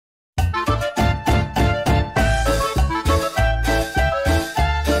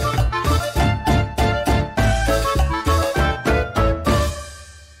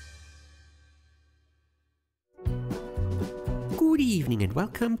morning and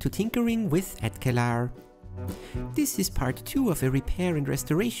welcome to Tinkering with Edkelar. This is part 2 of a repair and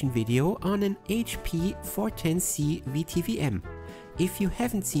restoration video on an HP 410C VTVM. If you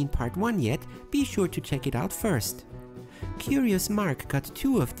haven't seen part 1 yet, be sure to check it out first. Curious Mark got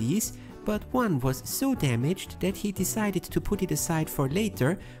 2 of these, but one was so damaged that he decided to put it aside for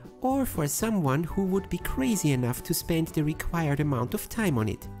later or for someone who would be crazy enough to spend the required amount of time on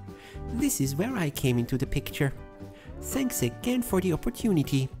it. This is where I came into the picture. Thanks again for the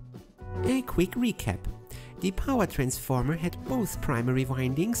opportunity. A quick recap. The power transformer had both primary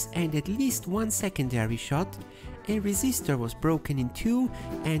windings and at least one secondary shot, a resistor was broken in 2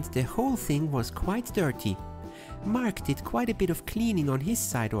 and the whole thing was quite dirty. Mark did quite a bit of cleaning on his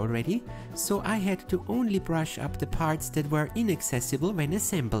side already, so I had to only brush up the parts that were inaccessible when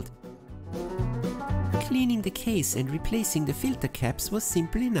assembled. Cleaning the case and replacing the filter caps was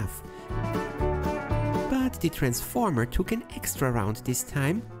simple enough. But the transformer took an extra round this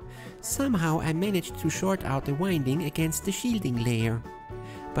time. Somehow I managed to short out the winding against the shielding layer.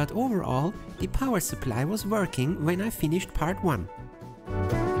 But overall, the power supply was working when I finished part 1.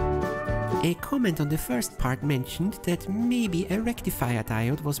 A comment on the first part mentioned that maybe a rectifier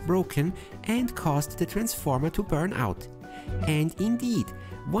diode was broken and caused the transformer to burn out. And indeed,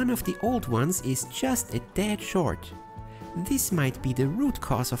 one of the old ones is just a dead short. This might be the root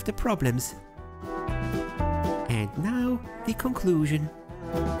cause of the problems. And now, the conclusion.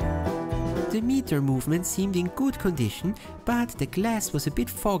 The meter movement seemed in good condition, but the glass was a bit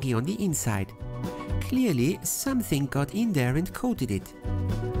foggy on the inside. Clearly, something got in there and coated it.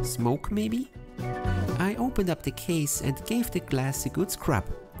 Smoke, maybe? I opened up the case and gave the glass a good scrub.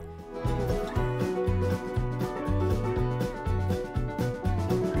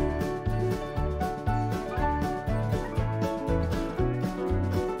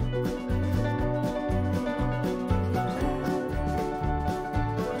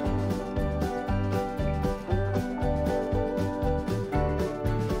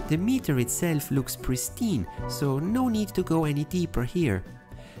 The meter itself looks pristine, so no need to go any deeper here.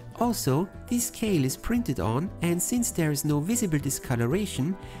 Also, this scale is printed on, and since there is no visible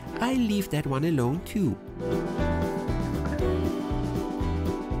discoloration, I'll leave that one alone too.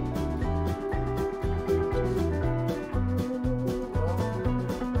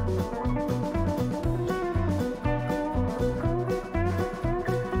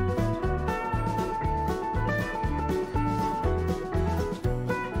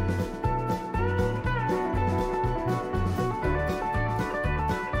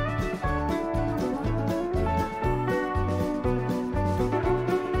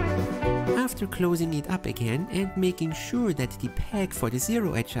 After closing it up again and making sure that the peg for the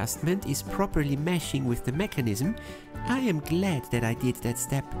zero adjustment is properly meshing with the mechanism, I am glad that I did that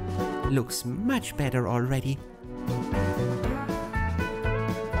step. Looks much better already.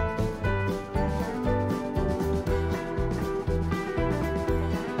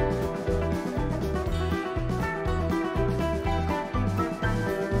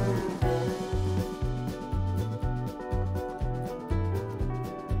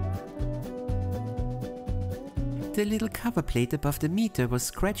 The little cover plate above the meter was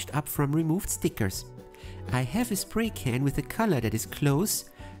scratched up from removed stickers. I have a spray can with a color that is close,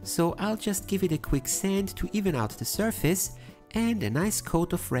 so I'll just give it a quick sand to even out the surface and a nice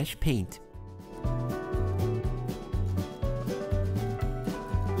coat of fresh paint.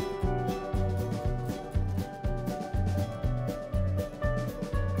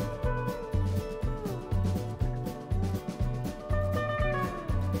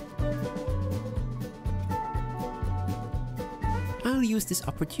 I'll use this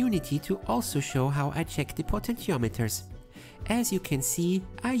opportunity to also show how I check the potentiometers. As you can see,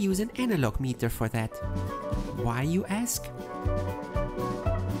 I use an analog meter for that. Why, you ask?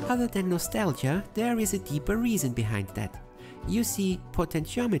 Other than nostalgia, there is a deeper reason behind that. You see,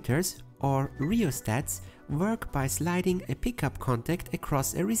 potentiometers, or rheostats, work by sliding a pickup contact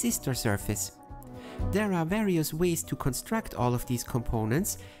across a resistor surface. There are various ways to construct all of these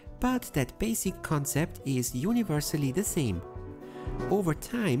components, but that basic concept is universally the same. Over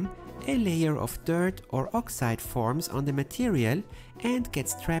time, a layer of dirt or oxide forms on the material and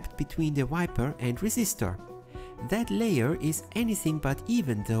gets trapped between the wiper and resistor. That layer is anything but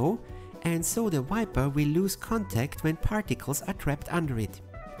even though, and so the wiper will lose contact when particles are trapped under it.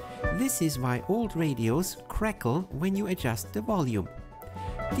 This is why old radios crackle when you adjust the volume.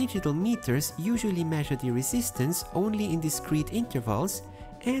 Digital meters usually measure the resistance only in discrete intervals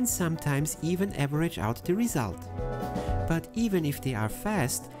and sometimes even average out the result. But even if they are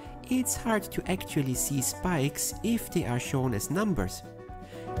fast, it's hard to actually see spikes if they are shown as numbers.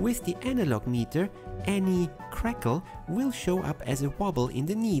 With the analog meter, any crackle will show up as a wobble in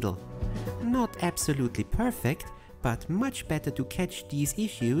the needle. Not absolutely perfect, but much better to catch these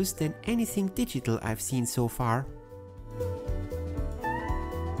issues than anything digital I've seen so far.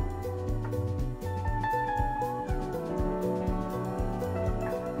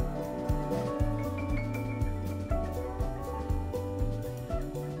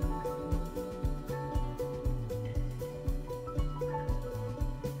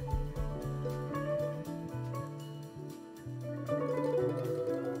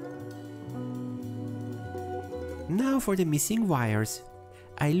 Now for the missing wires.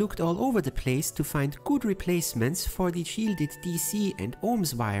 I looked all over the place to find good replacements for the shielded DC and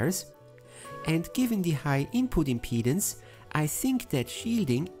ohms wires, and given the high input impedance, I think that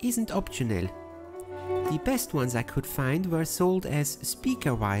shielding isn't optional. The best ones I could find were sold as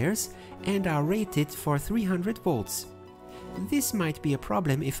speaker wires and are rated for 300 volts. This might be a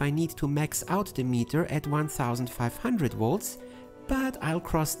problem if I need to max out the meter at 1500 volts, but I'll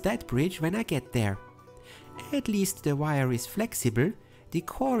cross that bridge when I get there. At least the wire is flexible, the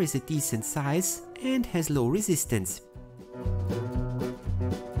core is a decent size and has low resistance.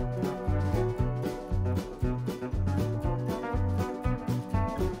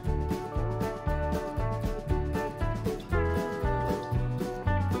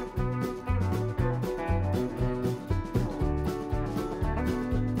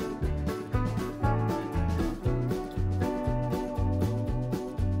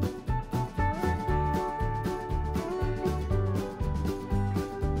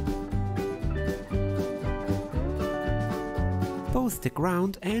 Both the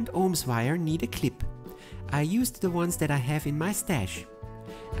ground and ohms wire need a clip. I used the ones that I have in my stash.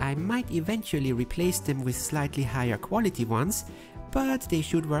 I might eventually replace them with slightly higher quality ones, but they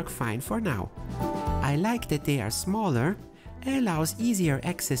should work fine for now. I like that they are smaller, allows easier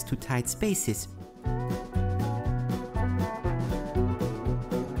access to tight spaces.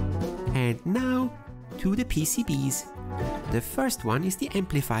 And now to the PCBs. The first one is the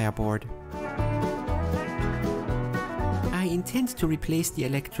amplifier board. I intend to replace the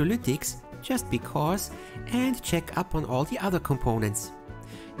electrolytics just because and check up on all the other components.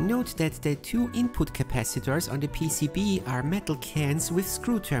 Note that the two input capacitors on the PCB are metal cans with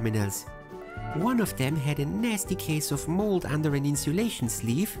screw terminals. One of them had a nasty case of mold under an insulation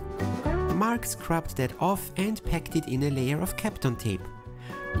sleeve. Mark scrubbed that off and packed it in a layer of Kapton tape.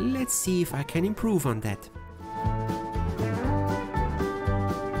 Let's see if I can improve on that.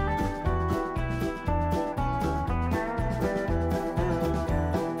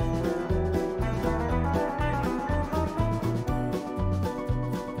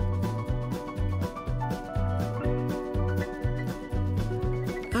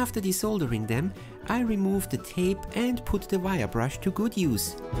 After desoldering them, I removed the tape and put the wire brush to good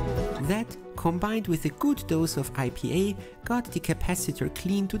use. That, combined with a good dose of IPA, got the capacitor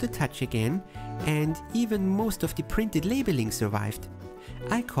clean to the touch again, and even most of the printed labeling survived.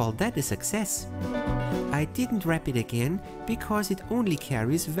 I call that a success. I didn't wrap it again because it only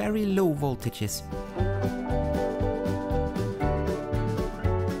carries very low voltages.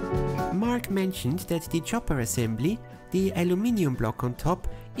 Mark mentioned that the chopper assembly, the aluminium block on top,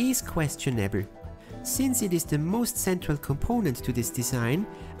 is questionable. Since it is the most central component to this design,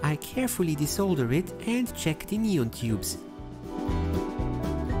 I carefully desolder it and check the neon tubes.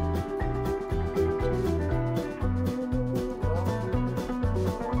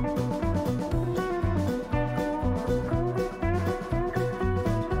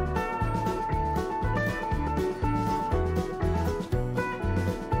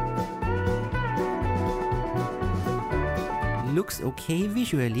 Looks okay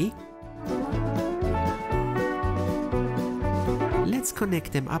visually. Let's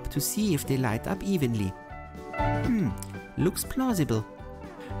connect them up to see if they light up evenly. Looks plausible.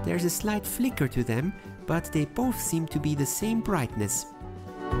 There's a slight flicker to them, but they both seem to be the same brightness.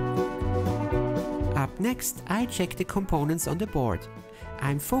 Up next, I check the components on the board.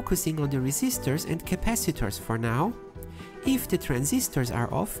 I'm focusing on the resistors and capacitors for now. If the transistors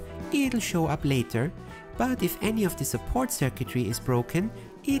are off, it'll show up later, but if any of the support circuitry is broken,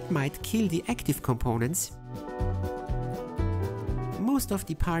 it might kill the active components. Most of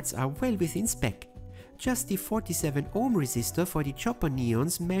the parts are well within spec. Just the 47 ohm resistor for the chopper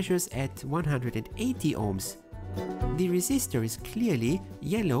neons measures at 180 ohms. The resistor is clearly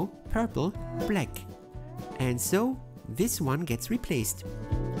yellow, purple, black. And so, this one gets replaced.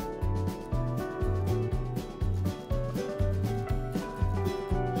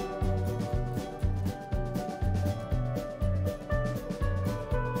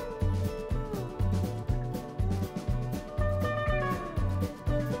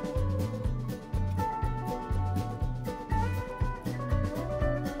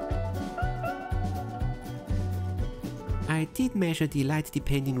 I did measure the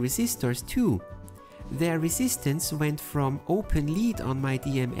light-depending resistors too. Their resistance went from open lead on my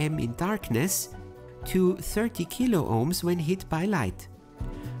DMM in darkness to 30 kilo ohms when hit by light.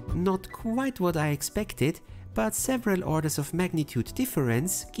 Not quite what I expected, but several orders of magnitude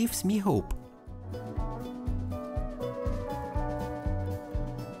difference gives me hope.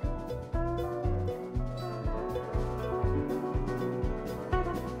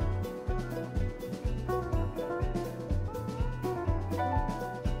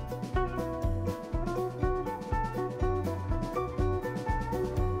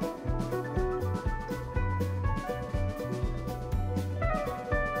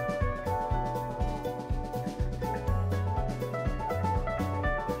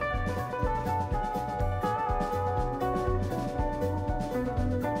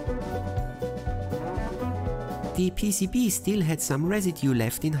 The PCB still had some residue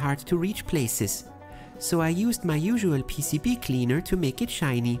left in hard to reach places, so I used my usual PCB cleaner to make it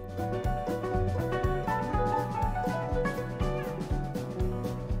shiny.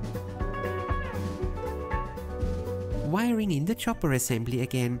 Wiring in the chopper assembly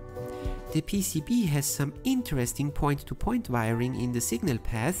again. The PCB has some interesting point-to-point wiring in the signal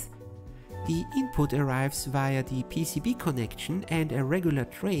path. The input arrives via the PCB connection and a regular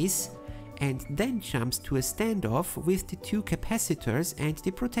trace, and then jumps to a standoff with the two capacitors and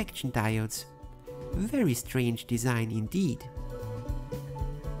the protection diodes. Very strange design indeed.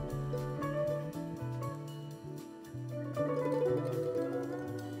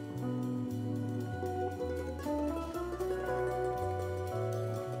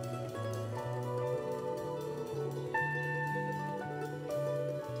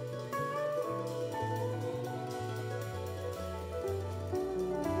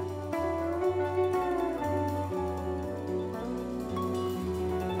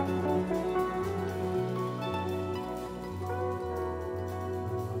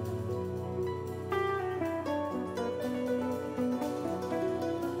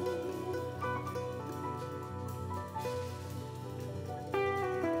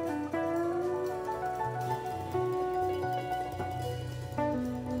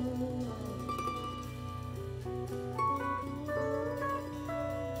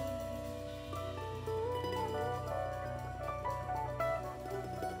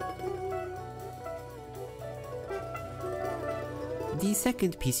 The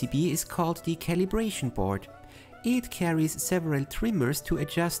second PCB is called the calibration board. It carries several trimmers to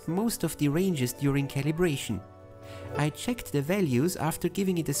adjust most of the ranges during calibration. I checked the values after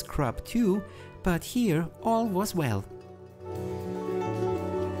giving it a scrub too, but here all was well.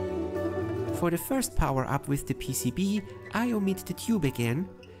 For the first power up with the PCB, I omit the tube again.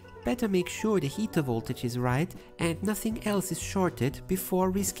 Better make sure the heater voltage is right and nothing else is shorted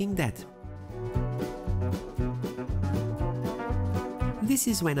before risking that. This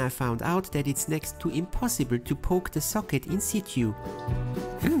is when I found out that it's next to impossible to poke the socket in situ.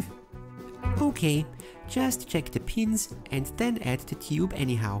 Okay, just check the pins and then add the tube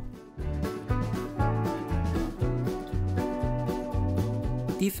anyhow.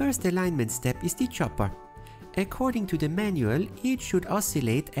 The first alignment step is the chopper. According to the manual, it should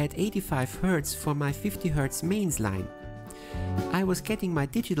oscillate at 85 Hz for my 50 Hz mains line. I was getting my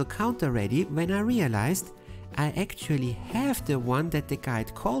digital counter ready when I realized I actually have the one that the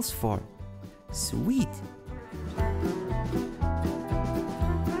guide calls for. Sweet!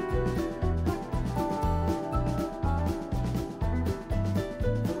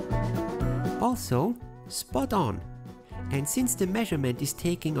 Also, spot on! And since the measurement is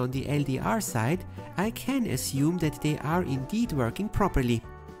taken on the LDR side, I can assume that they are indeed working properly.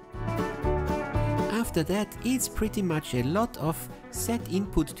 After that, it's pretty much a lot of set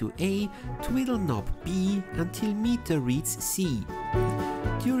input to A, twiddle knob B until meter reads C.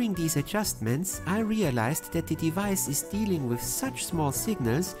 During these adjustments, I realized that the device is dealing with such small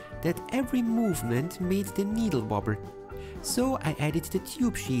signals that every movement made the needle wobble. So I added the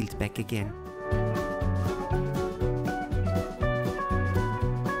tube shield back again.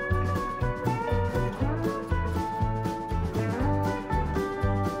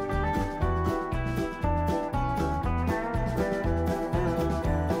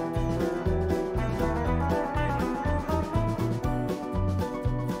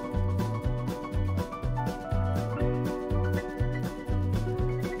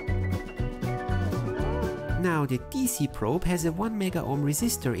 Now the DC probe has a 1 mega ohm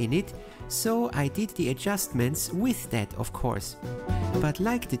resistor in it, so I did the adjustments with that, of course. But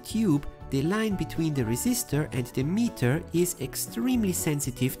like the tube, the line between the resistor and the meter is extremely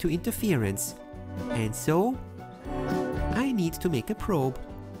sensitive to interference. And so I need to make a probe.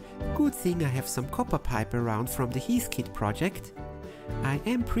 Good thing I have some copper pipe around from the Heathkit project. I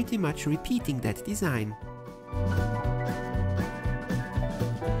am pretty much repeating that design.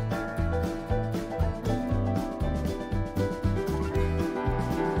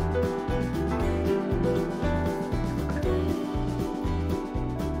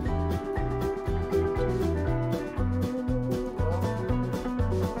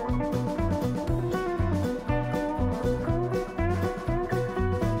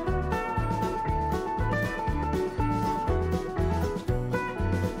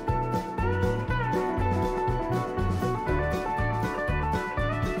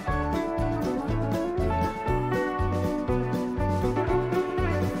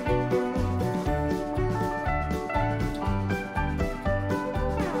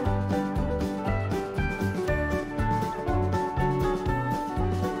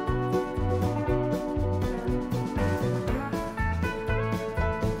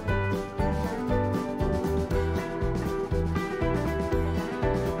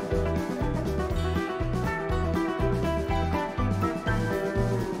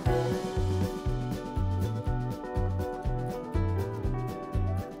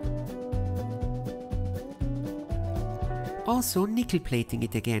 Also nickel plating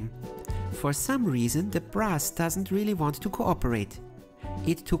it again. For some reason the brass doesn't really want to cooperate.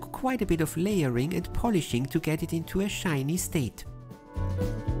 It took quite a bit of layering and polishing to get it into a shiny state.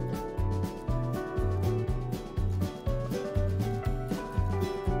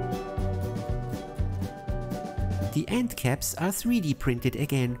 The end caps are 3D printed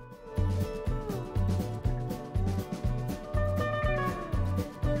again.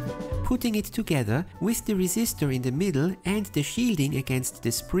 Putting it together with the resistor in the middle and the shielding against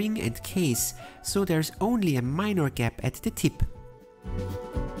the spring and case, so there's only a minor gap at the tip.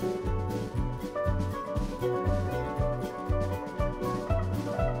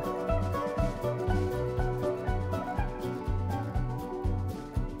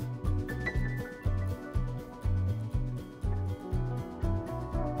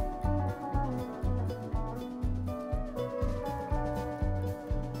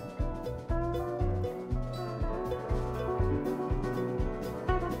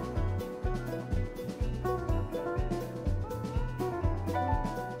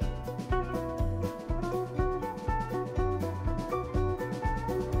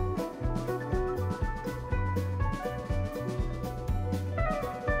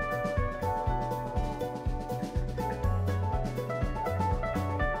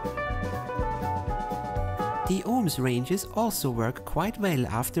 The ohms ranges also work quite well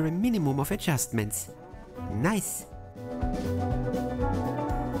after a minimum of adjustments. Nice!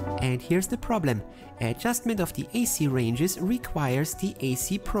 And here's the problem. Adjustment of the AC ranges requires the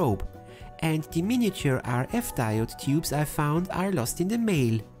AC probe, and the miniature RF diode tubes I found are lost in the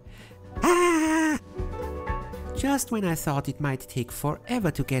mail. Ah! Just when I thought it might take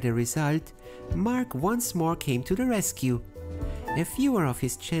forever to get a result, Mark once more came to the rescue. A viewer of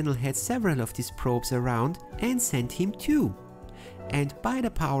his channel had several of these probes around and sent him two. And by the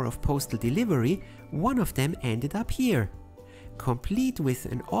power of postal delivery, one of them ended up here, complete with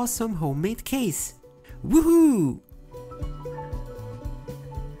an awesome homemade case. Woohoo!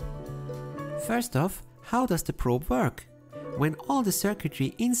 First off, how does the probe work? When all the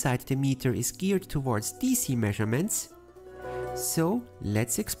circuitry inside the meter is geared towards DC measurements. So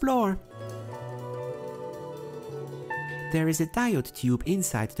let's explore. There is a diode tube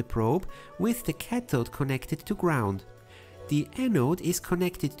inside the probe with the cathode connected to ground. The anode is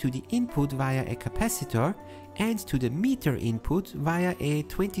connected to the input via a capacitor and to the meter input via a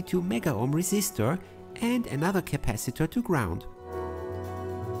 22 megaohm resistor and another capacitor to ground.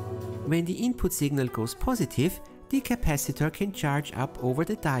 When the input signal goes positive, the capacitor can charge up over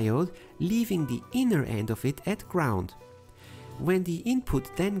the diode, leaving the inner end of it at ground. When the input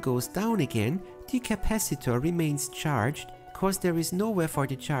then goes down again, the capacitor remains charged, cause there is nowhere for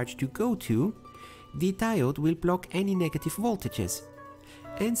the charge to go to. The diode will block any negative voltages.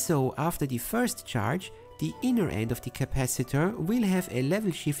 And so after the first charge, the inner end of the capacitor will have a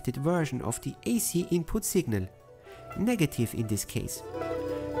level shifted version of the AC input signal, negative in this case.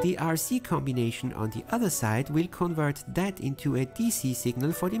 The RC combination on the other side will convert that into a DC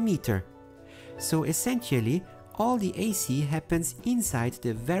signal for the meter. So essentially, all the AC happens inside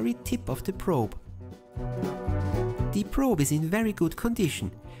the very tip of the probe. The probe is in very good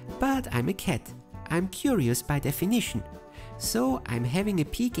condition, but I'm a cat. I'm curious by definition, so I'm having a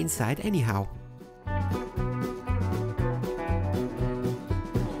peek inside anyhow.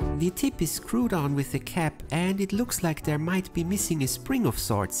 The tip is screwed on with the cap and it looks like there might be missing a spring of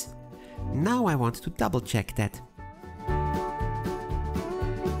sorts. Now I want to double check that.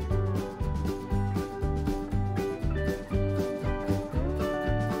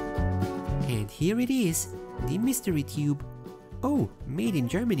 here it is, the mystery tube. Oh, made in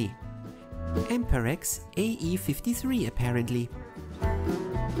Germany. Amperex AE53 apparently.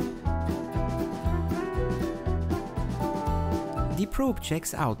 The probe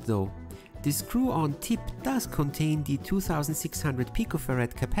checks out though. The screw-on tip does contain the 2600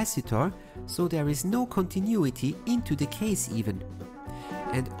 picofarad capacitor, so there is no continuity into the case even.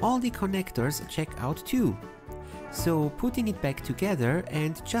 And all the connectors check out too. So putting it back together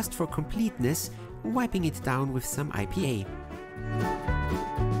and just for completeness, wiping it down with some IPA.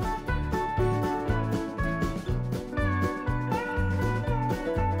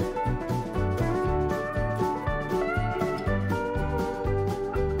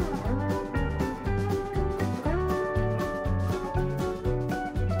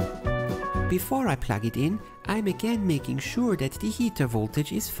 Before I plug it in, I'm again making sure that the heater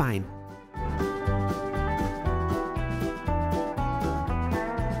voltage is fine.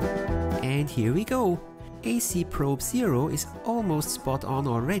 And here we go! AC probe 0 is almost spot on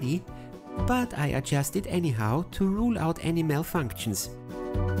already, but I adjust it anyhow to rule out any malfunctions.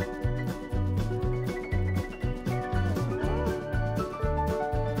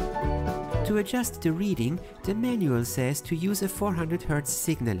 To adjust the reading, the manual says to use a 400 Hz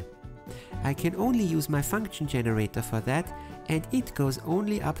signal. I can only use my function generator for that, and it goes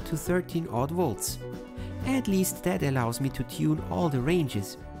only up to 13 odd volts. At least that allows me to tune all the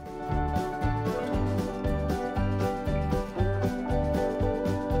ranges.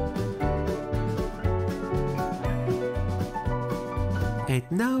 And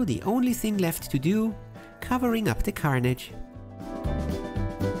now the only thing left to do, covering up the carnage.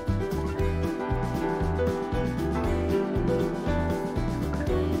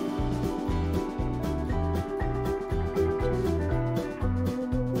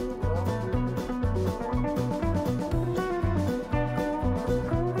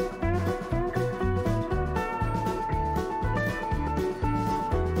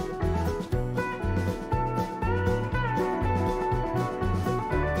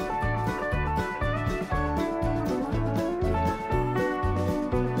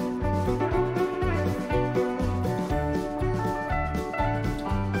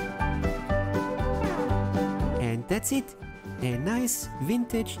 That's it! A nice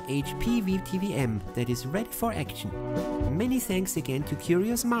vintage HP VTVM that is ready for action. Many thanks again to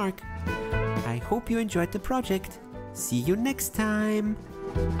Curious Mark. I hope you enjoyed the project. See you next time!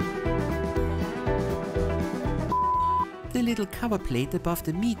 The little cover plate above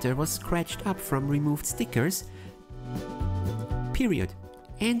the meter was scratched up from removed stickers. Period.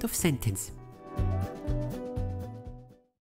 End of sentence.